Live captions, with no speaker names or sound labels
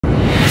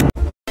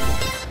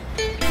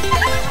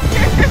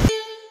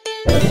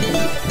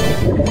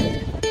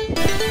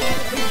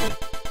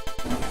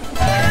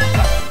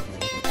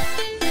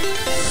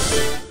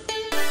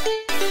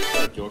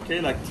Okay,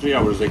 like 3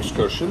 hours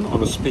excursion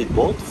on a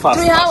speedboat. Fast,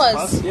 3 hours?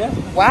 Fast, yeah.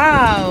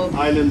 Wow.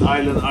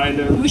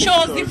 Island. We show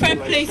us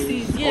different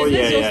places. Yes, Oh,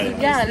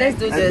 Yeah, let's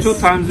do and this. 2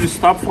 times we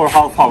stop for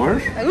half hour.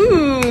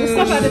 Ooh. We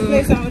stop at the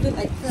place and we just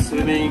like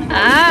Swimming.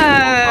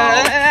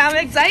 I'm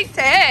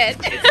excited.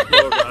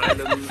 Explore the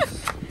islands.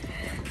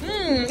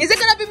 Is it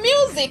gonna be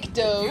music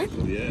though?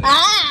 Yeah.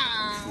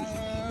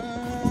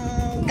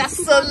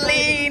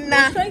 Gasolina.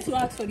 I'm trying to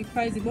ask for the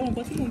price, but I'm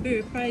going to be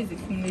a price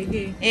from the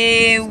day.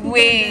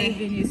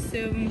 Way.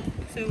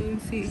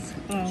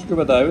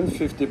 Scuba diving,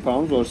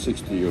 £50 or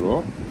 €60.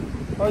 Euro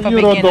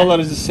beginner. dollar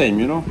is the same,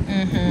 you know.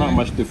 Not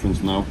much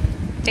difference now.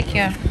 Take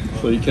care.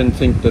 So you can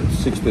think that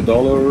 $60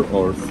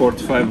 or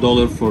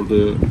 $45 for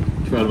the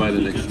 12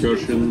 island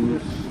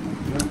excursion.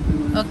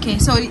 Okay,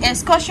 so the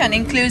excursion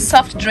includes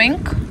soft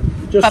drink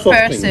Just per soft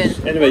person. things.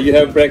 Anyway, you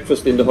have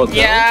breakfast in the hotel.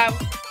 Yeah.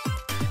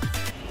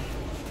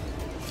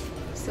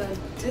 So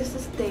this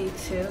is day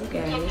 2,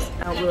 guys,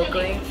 and we're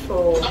going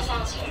for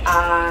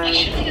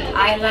an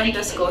island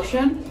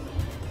excursion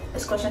to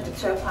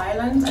 12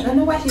 islands. I don't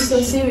know why she's so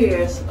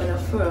serious on her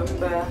phone,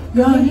 but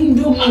You're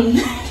Indomie.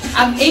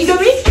 I'm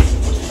Indomie.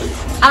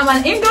 I'm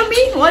an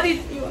Indomie. What is?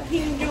 You're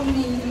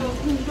Indomie.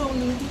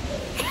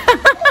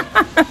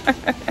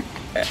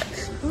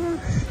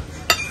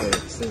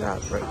 See our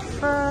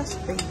breakfast.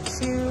 Thank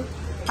you.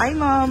 Hi,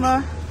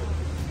 Mama.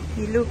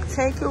 You look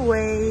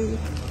takeaway.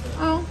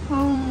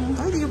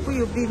 Why do you put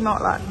your big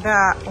mouth like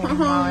that? Oh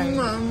my.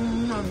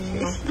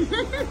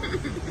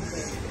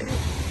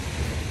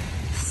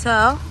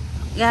 So,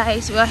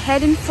 guys, we're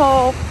heading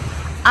for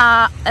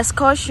our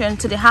excursion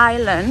to the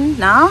island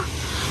now.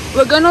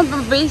 We're gonna be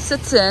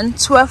visiting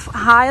 12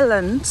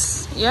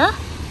 islands, yeah,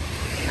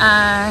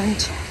 and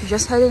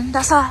just heading.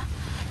 That's our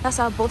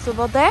boat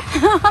over there.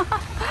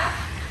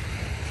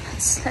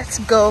 let's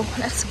go,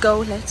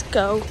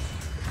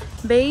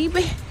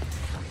 baby.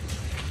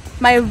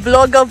 My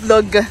vlog,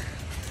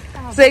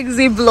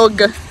 sexy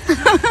vlog.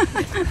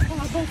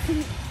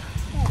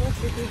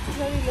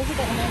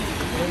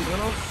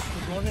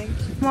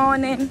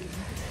 Morning.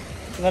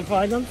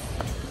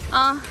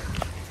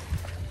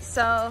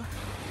 So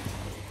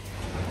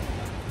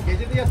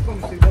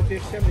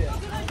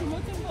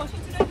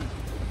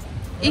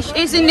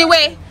it's in the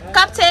way.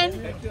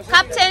 Captain,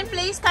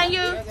 please, can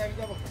you?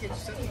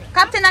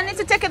 Captain, I need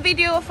to take a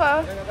video of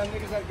her.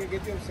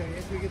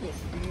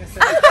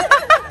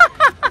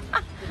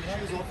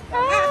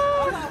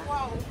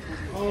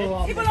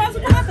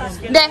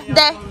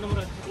 There.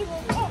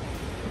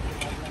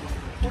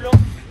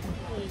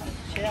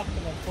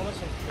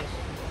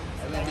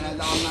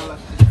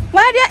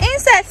 Why are there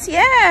insects?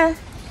 Yeah.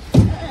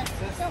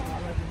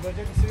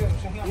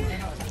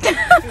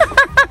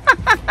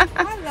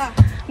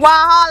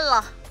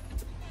 Wahala.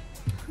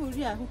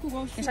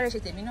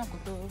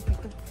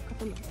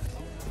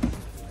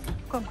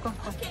 Come. Oh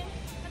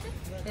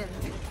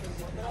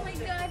my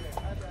god.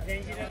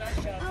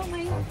 Oh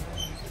my god.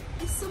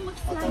 There's so much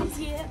flies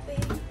here,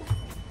 babe.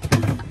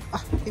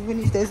 Even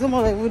if there's no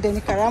more wood, then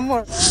you can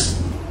more.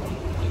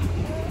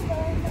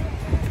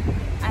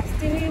 I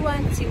still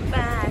want you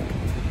back.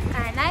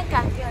 Can I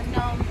have your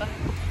number?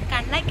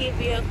 Can I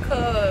give you a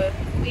call?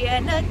 We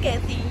are not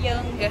getting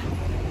younger.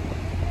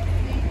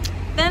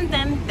 Dun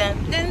dun dun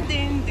dun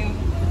dun dun.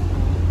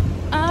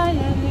 I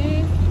love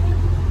you.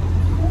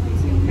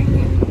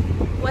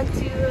 What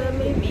you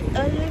made me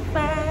only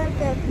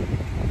father.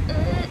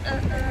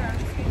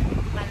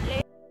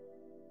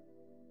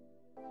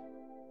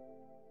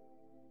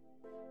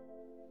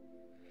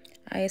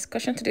 Our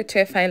excursion to the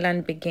 12th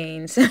island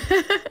begins.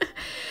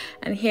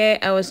 And here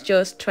I was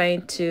just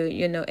trying to,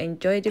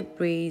 enjoy the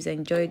breeze,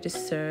 enjoy the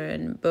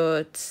sun,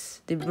 but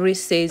the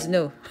breeze says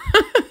no.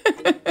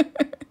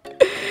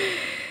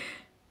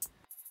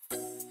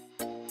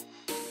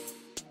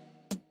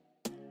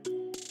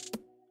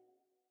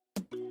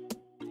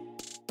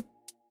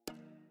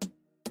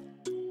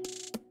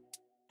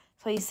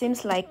 So it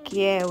seems like,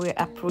 we're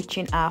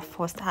approaching our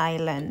first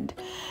island.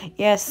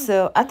 Yes,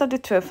 so out of the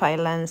 12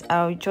 islands,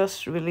 I'll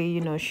just really,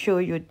 show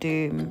you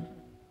the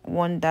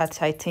one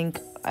that I think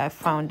I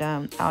found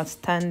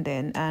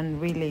outstanding and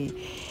really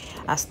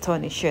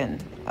astonishing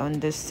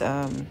on this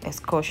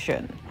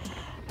excursion.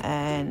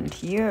 And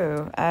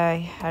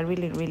I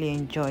really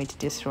enjoyed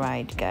this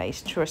ride,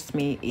 guys. Trust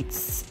me,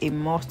 it's a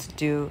must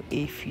do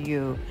if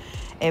you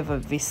ever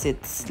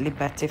visit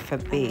Liberty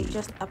Fethiye.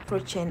 Just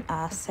approaching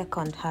our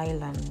second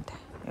island,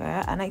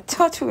 and I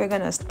thought we were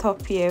gonna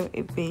stop here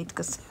a bit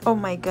because, oh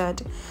my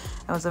god,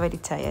 I was already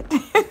tired.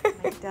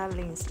 My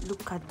darlings,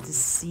 look at the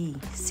sea.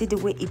 See the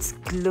way it's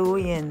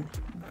glowing.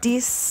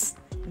 This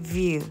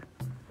view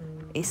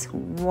is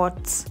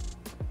what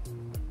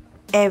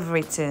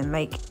everything,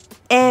 like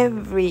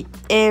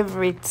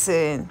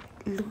everything.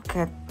 Look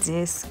at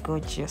this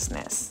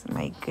gorgeousness.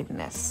 My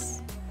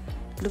goodness,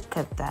 look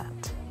at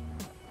that.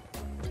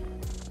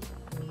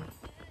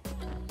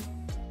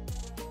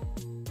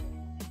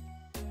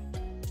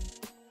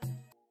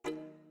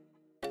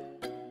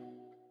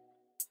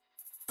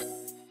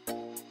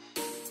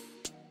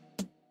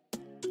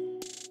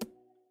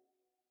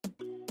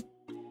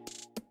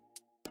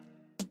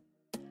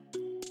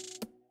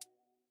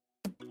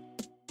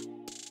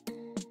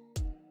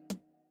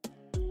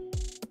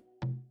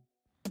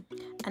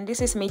 And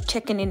this is me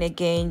checking in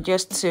again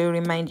just to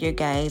remind you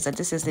guys that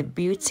this is the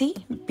beauty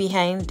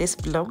behind this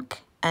vlog,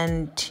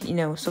 and you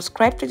know,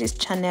 subscribe to this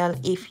channel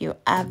if you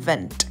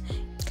haven't.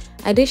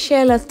 I do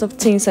share lots of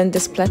things on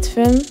this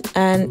platform,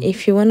 and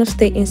if you want to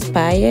stay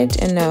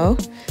inspired, you know,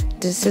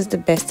 this is the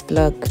best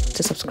vlog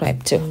to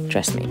subscribe to,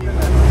 trust me.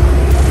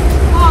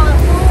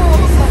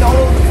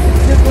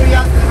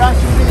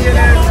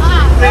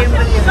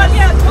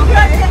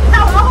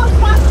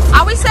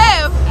 Are we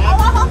safe?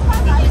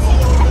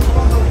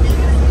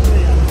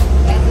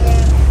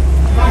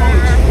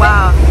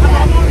 Wow.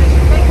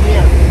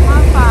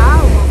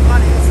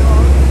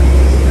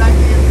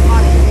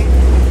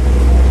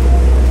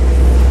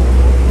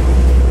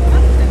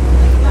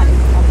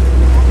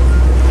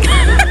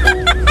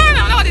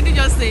 What did you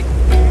just say?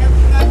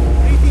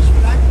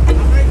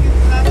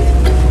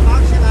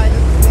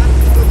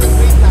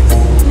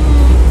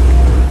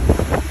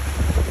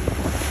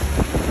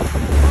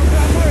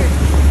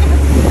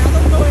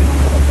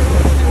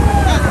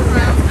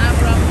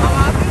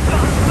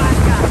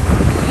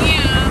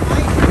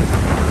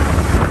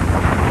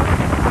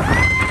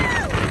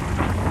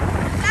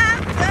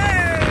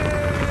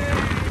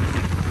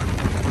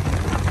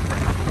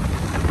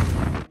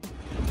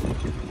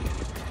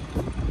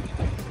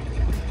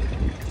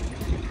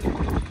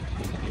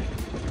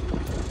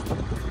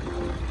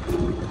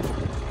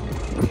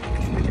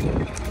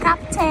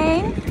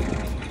 Captain.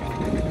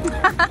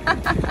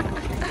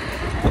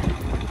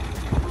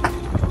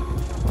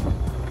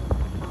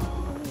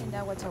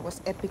 That water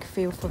was epic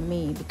fail for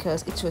me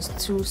because it was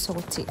too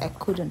salty. I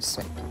couldn't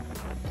swim.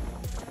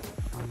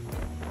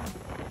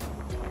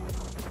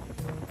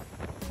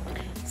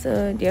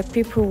 So there are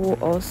people who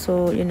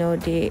also, you know,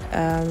 the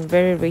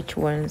very rich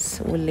ones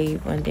who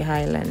live on the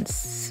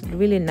highlands.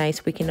 Really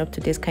nice waking up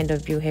to this kind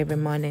of view every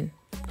morning.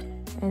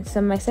 And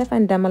so myself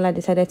and Damola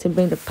decided to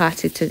bring the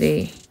party to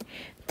the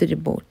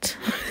boat.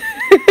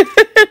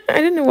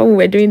 I don't know what we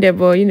were doing there,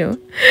 but you know.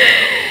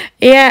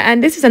 Yeah,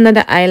 and this is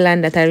another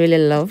island that I really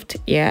loved.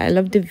 Yeah, I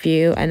love the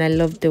view, and I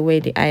love the way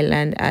the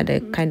island had a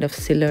kind of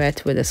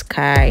silhouette with the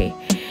sky.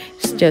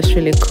 It's just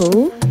really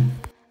cool.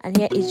 And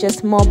here is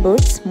just more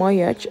boats, more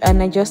yachts,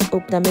 and I just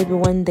hope that maybe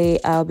one day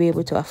I'll be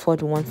able to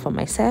afford one for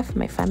myself,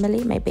 my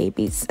family, my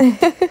babies.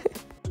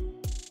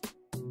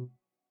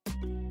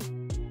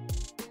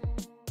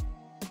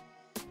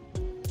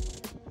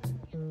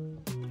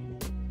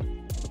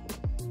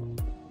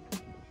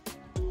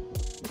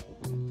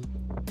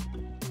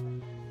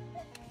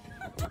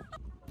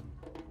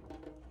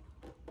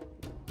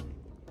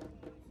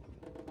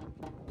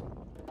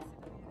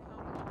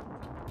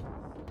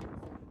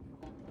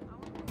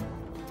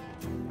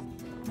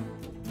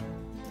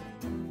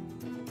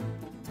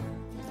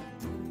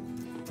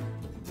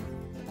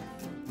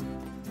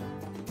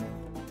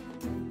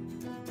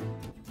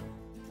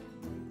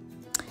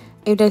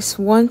 If there's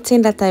one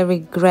thing that I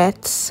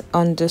regret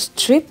on this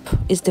trip,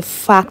 is the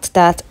fact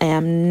that I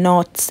am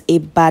not a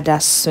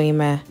badass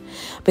swimmer,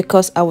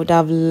 because I would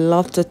have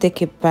loved to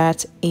take a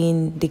part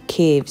in the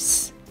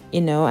caves,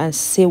 you know, and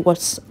see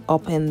what's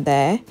up in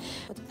there.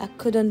 But I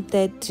couldn't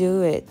dare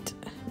do it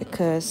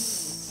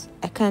because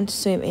I can't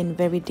swim in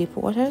very deep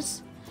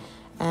waters,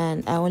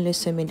 and I only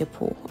swim in the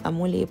pool.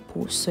 I'm only a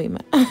pool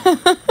swimmer.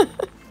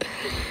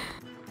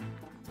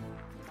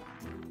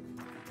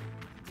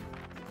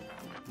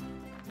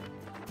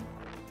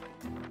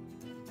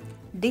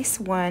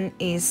 This one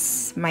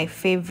is my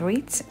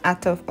favorite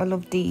out of all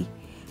of the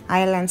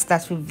islands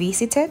that we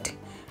visited,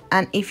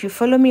 and if you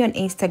follow me on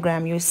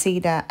Instagram, you'll see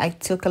that I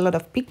took a lot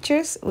of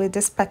pictures with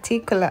this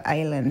particular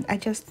island. I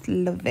just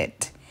love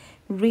it.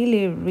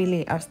 Really,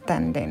 really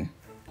outstanding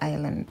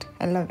island.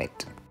 I love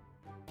it.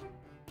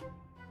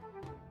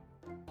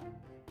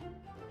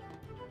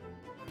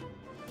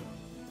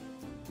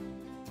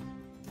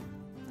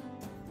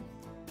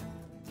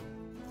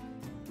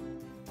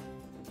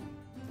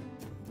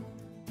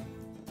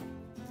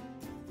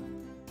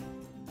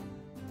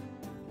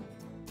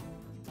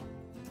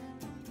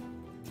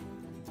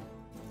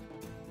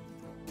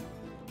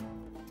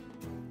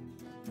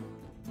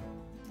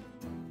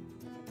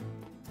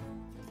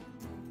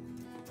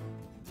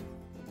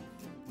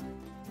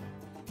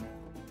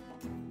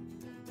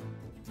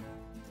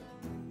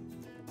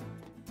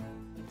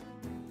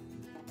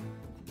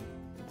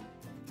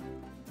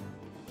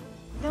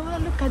 Now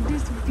look at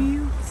this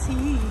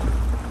beauty.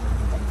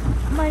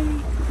 My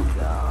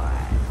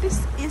God, this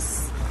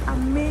is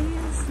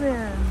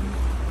amazing.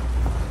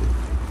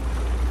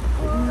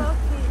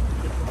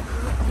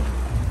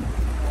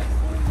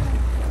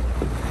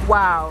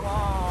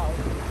 Wow.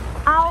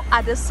 How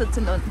are they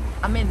sitting on?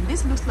 I mean,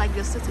 this looks like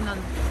they're sitting on.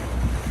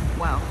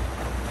 Wow.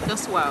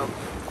 Just wow.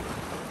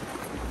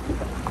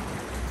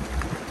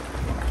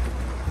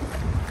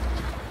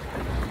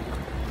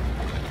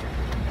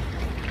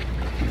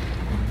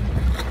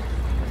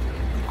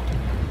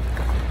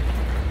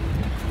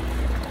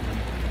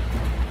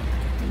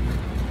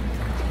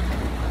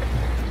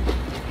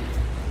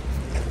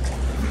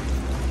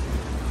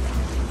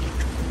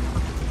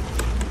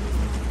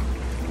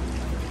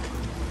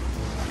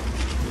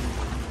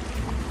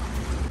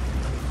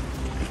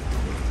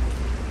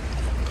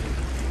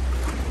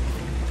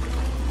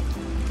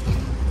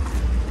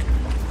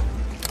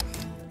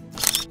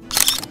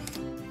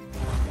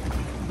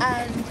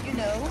 and you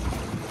know,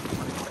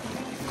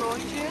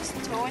 gorgeous,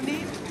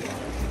 toning,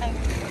 and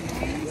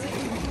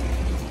amazing.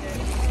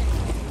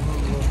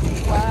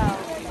 Wow.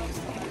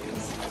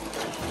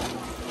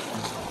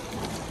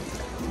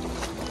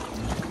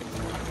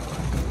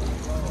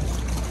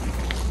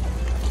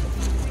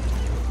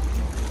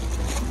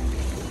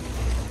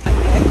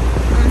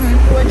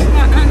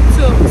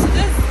 So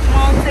this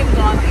mountain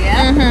gone here.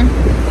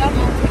 That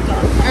mountain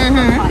gone.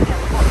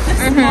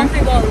 This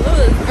mountain gone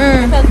loose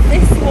because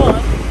this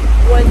one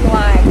was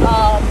like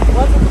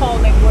what's it called?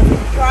 Like was a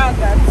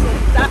dragon. So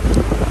that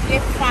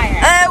lit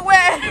fire.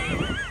 Where?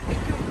 It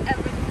killed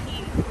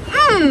everything.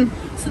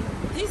 So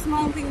this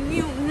mountain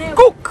knew never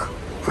Cook.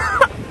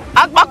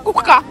 Agba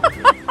cooker.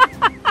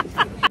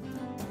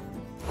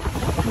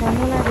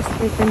 Daniela is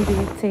sleeping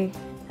beauty,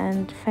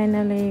 and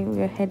finally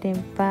we're heading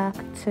back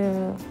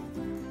to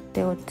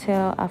the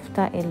hotel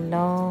after a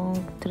long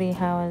 3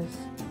 hours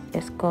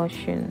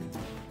excursion.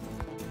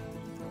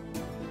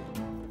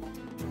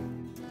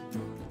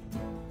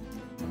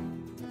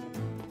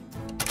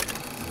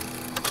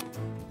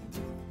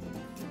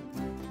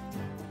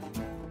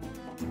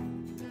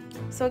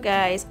 So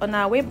guys, on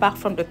our way back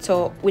from the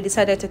tour, we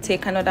decided to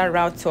take another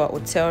route to our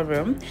hotel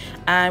room,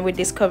 and we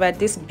discovered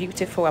this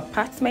beautiful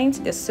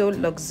apartment. They're so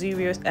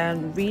luxurious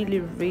and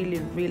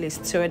really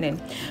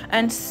stunning.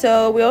 And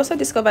so we also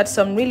discovered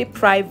some really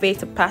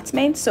private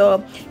apartments.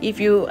 So if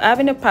you're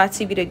having a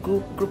party with a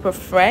group of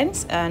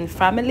friends and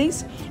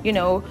families, you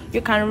know,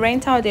 you can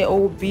rent out the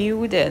whole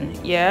building,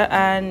 yeah,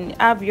 and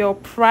have your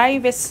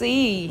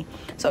privacy.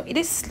 So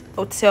this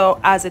hotel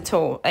has it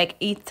all. Like,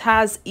 it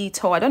has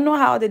it all. I don't know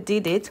how they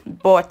did it,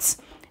 but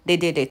they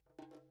did it.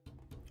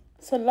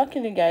 So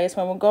luckily guys,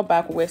 when we got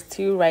back, we're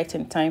still right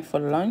in time for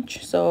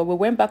lunch. So we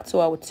went back to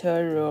our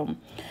hotel room,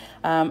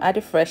 had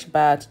a fresh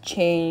bath,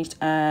 changed,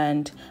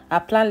 and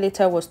our plan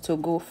later was to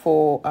go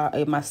for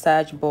a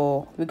massage,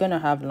 but we're gonna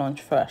have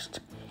lunch first.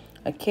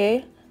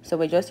 Okay, so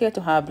we're just here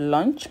to have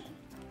lunch,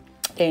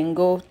 then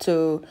go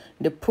to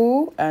the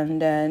pool,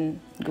 and then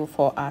go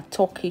for our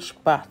Turkish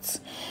baths,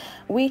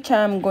 which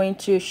I'm going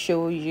to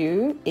show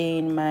you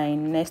in my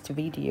next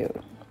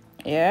video.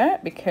 Yeah,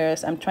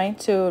 because I'm trying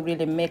to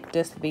really make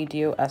this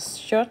video as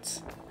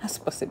short as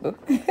possible.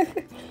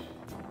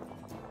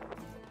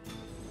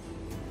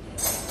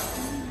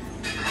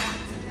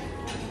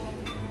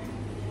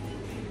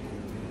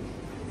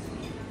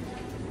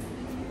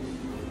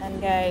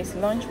 And guys,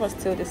 lunch was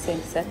still the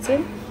same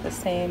setting, the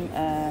same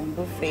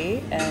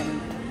buffet,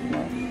 and you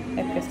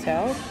know,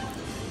 episode.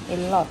 A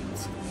lot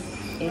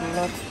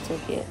to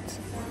get,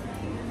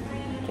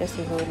 just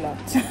a whole lot.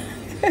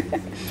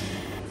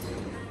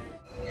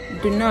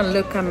 Do not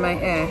look at my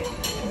hair.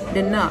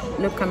 Do not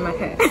look at my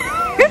hair.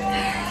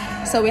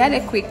 So we had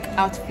a quick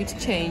outfit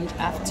change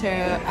after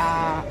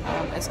our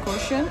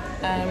excursion,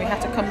 and we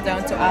had to come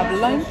down to have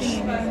lunch.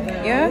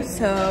 Yeah,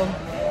 so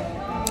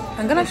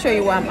I'm gonna show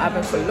you what I'm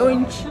having for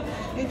lunch.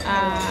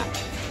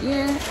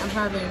 Yeah, I'm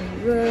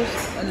having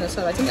roast, and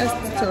so I think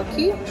that's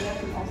turkey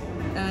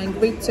and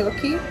grilled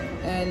turkey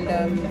and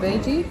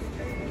veggie.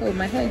 Oh,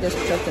 my hair just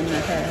dropped in my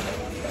hair.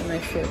 My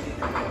food.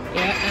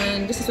 Yeah,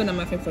 and this is what I'm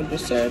having for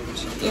dessert.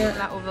 Yeah,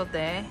 that over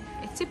there,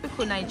 a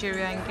typical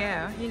Nigerian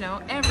girl, you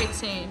know,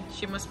 everything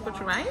she must put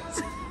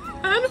right.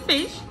 And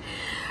fish,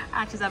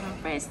 and she's having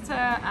pasta,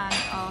 and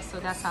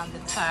also that's on the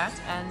tart.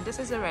 And this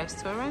is a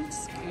restaurant.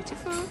 It's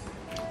beautiful,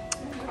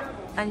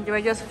 and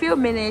we're just a few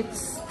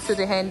minutes to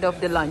the end of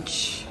the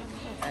lunch.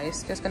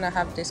 Guys, just gonna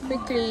have this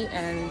quickly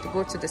and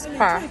go to the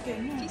spa.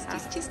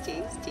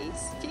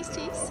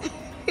 Cheese.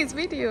 It's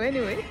video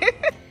anyway.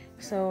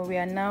 So we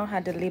are now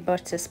at the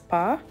Liberty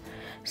Spa.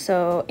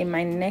 So in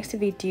my next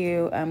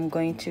video, I'm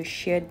going to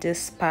share this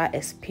spa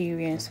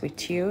experience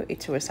with you.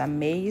 It was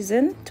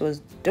amazing. It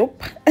was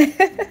dope.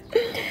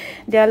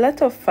 There are a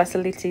lot of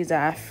facilities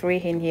that are free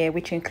in here,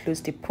 which includes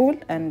the pool,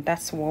 and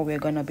that's what we're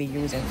gonna be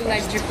using.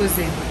 Like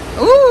jacuzzi.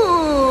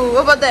 Ooh,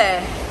 over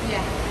there.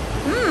 Yeah.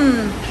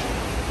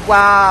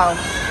 Wow.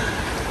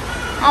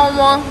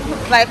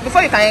 Like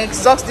before you can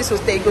exhaust this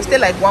hotel, you go stay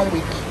like 1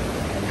 week.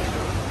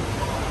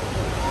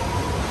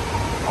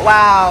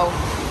 Wow.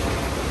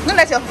 Don't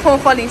let your phone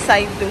fall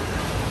inside though.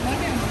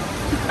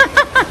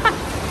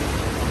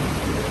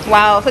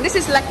 Wow, so this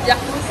is like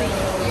jacuzzi.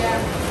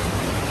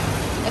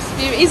 Yeah.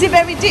 Experience. Is it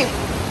very deep?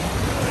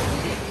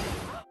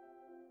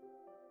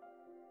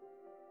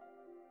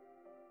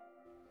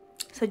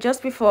 So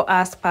just before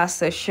our spa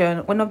session,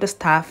 one of the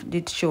staff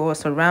did show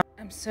us around.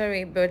 I'm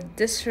sorry, but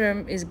this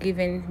room is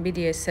giving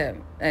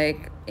BDSM.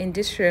 Like in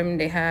this room,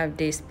 they have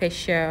the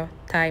special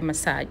Thai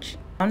massage.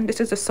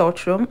 This is the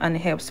salt room, and it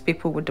helps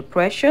people with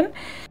depression.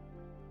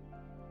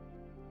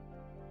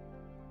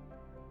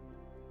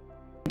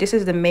 This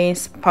is the main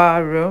spa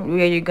room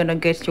where you're gonna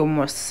get your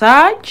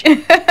massage.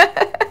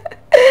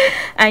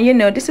 And you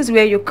know, this is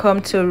where you come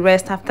to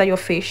rest after your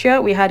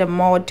facial. We had a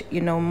mod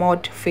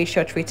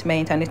facial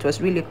treatment, and it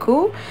was really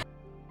cool.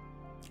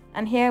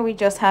 And here we're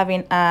just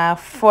having our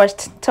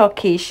first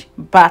Turkish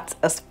bath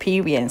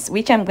experience,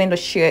 which I'm going to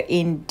share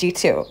in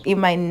detail in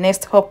my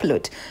next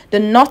upload. Do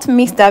not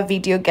miss that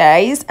video,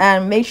 guys,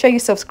 and make sure you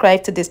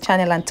subscribe to this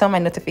channel and turn my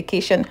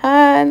notification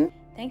on.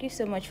 Thank you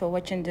so much for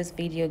watching this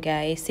video,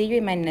 guys. See you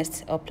in my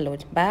next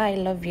upload. Bye.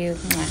 Love you.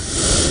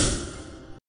 Mwah.